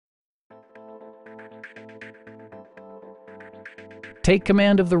Take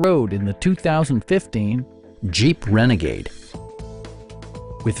command of the road in the 2015 Jeep Renegade.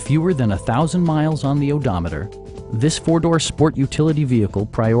 With fewer than 1,000 miles on the odometer, this four-door sport utility vehicle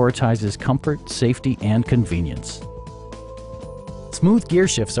prioritizes comfort, safety, and convenience. Smooth gear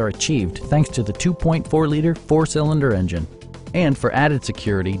shifts are achieved thanks to the 2.4-liter four-cylinder engine. And for added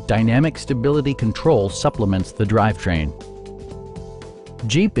security, dynamic stability control supplements the drivetrain.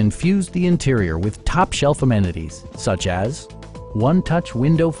 Jeep infused the interior with top-shelf amenities such as one-touch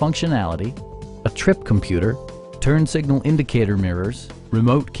window functionality, a trip computer, turn signal indicator mirrors,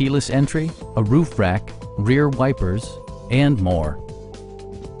 remote keyless entry, a roof rack, rear wipers, and more.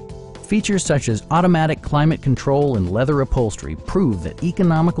 Features such as automatic climate control and leather upholstery prove that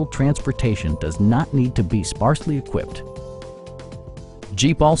economical transportation does not need to be sparsely equipped.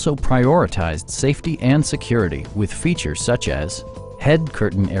 Jeep also prioritized safety and security with features such as head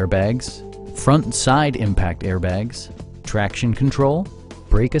curtain airbags, front and side impact airbags, traction control,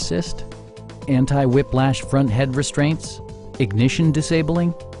 brake assist, anti-whiplash front head restraints, ignition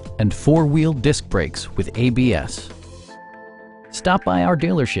disabling, and four-wheel disc brakes with ABS. Stop by our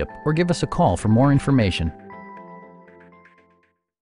dealership or give us a call for more information.